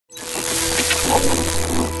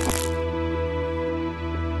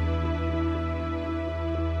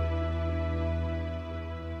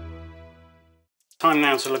Time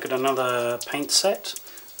now to look at another paint set,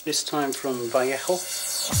 this time from Vallejo.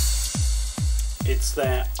 It's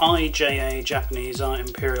their IJA Japanese Art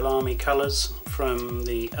Imperial Army colours from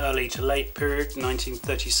the early to late period,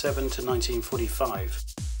 1937 to 1945.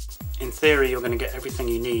 In theory, you're going to get everything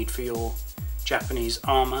you need for your Japanese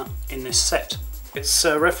armour in this set. It's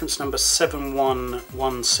reference number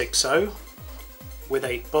 71160 with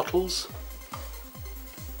 8 bottles.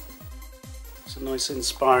 It's a nice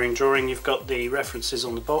inspiring drawing. You've got the references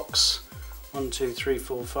on the box. 1, 2, 3,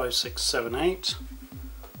 4, 5, 6, 7, 8.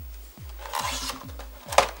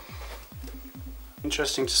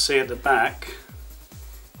 Interesting to see at the back,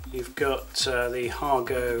 you've got the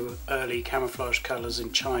Hargo early camouflage colours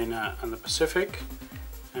in China and the Pacific,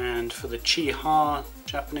 and for the IJA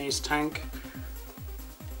Japanese tank,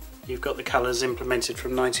 you've got the colours implemented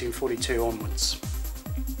from 1942 onwards.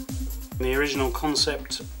 The original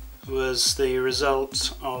concept was the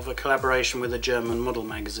result of a collaboration with a German model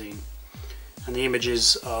magazine, and the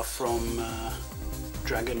images are from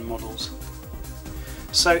Dragon models.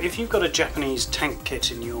 So if you've got a Japanese tank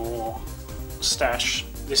kit in your stash,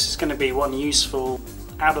 this is going to be one useful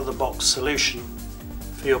out-of-the-box solution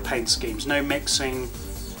for your paint schemes. No mixing,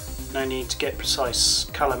 no need to get precise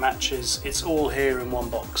colour matches, it's all here in one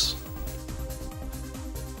box.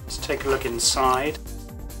 Let's take a look inside.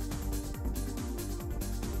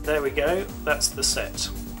 There we go, that's the set.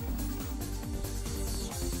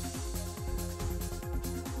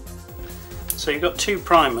 So you've got 2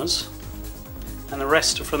 primers, and the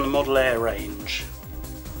rest are from the Model Air range.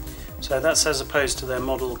 So that's as opposed to their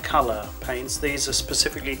Model Colour paints. These are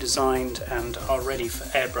specifically designed and are ready for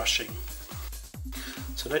airbrushing.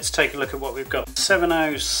 So let's take a look at what we've got.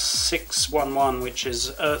 70611, which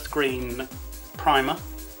is earth green primer.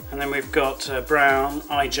 And then we've got brown,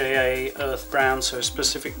 IJA earth brown, so a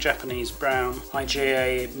specific Japanese brown,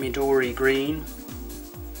 IJA Midori green,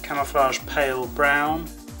 camouflage pale brown.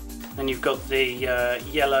 Then you've got the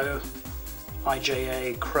yellow,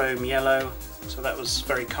 IJA chrome yellow, so that was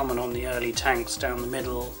very common on the early tanks down the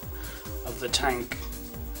middle of the tank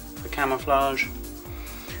for camouflage.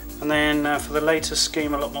 And then for the later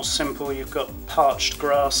scheme, a lot more simple, you've got parched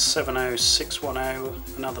grass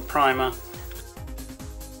 70610, another primer,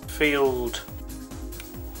 field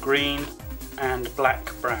green and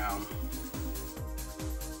black brown.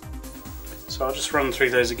 So I'll just run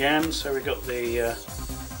through those again. So we've got the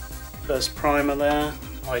first primer there,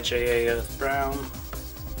 IJA earth brown,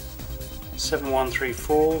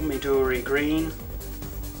 7134 Midori green,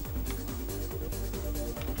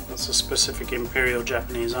 that's a specific Imperial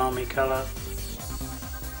Japanese Army colour,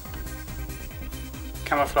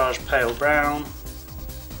 camouflage pale brown,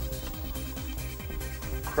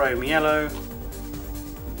 chrome yellow,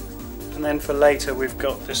 and then for later we've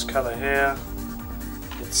got this colour here,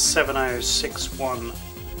 it's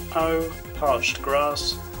 70610 parched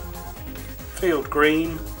grass, field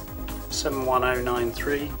green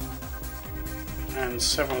 71093 and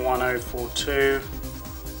 71042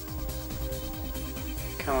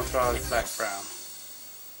 camouflage black brown.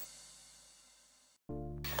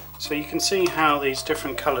 So you can see how these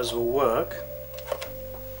different colours will work.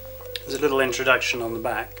 There's a little introduction on the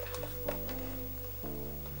back,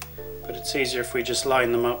 but it's easier if we just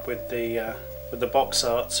line them up with the box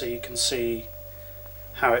art so you can see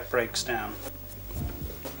how it breaks down.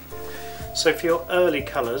 So for your early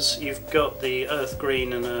colours, you've got the earth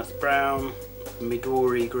green and earth brown,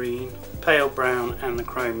 Midori green, pale brown and the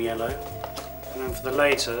chrome yellow. And then for the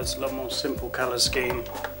later, it's a lot more simple colour scheme,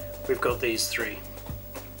 we've got these 3.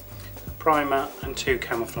 A primer and 2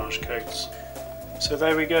 camouflage coats. So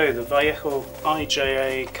there we go, the Vallejo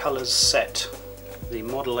IJA colours set, the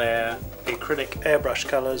Model Air acrylic airbrush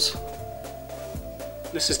colours.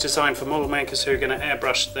 This is designed for model makers who are going to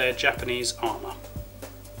airbrush their Japanese armour.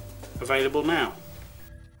 Available now.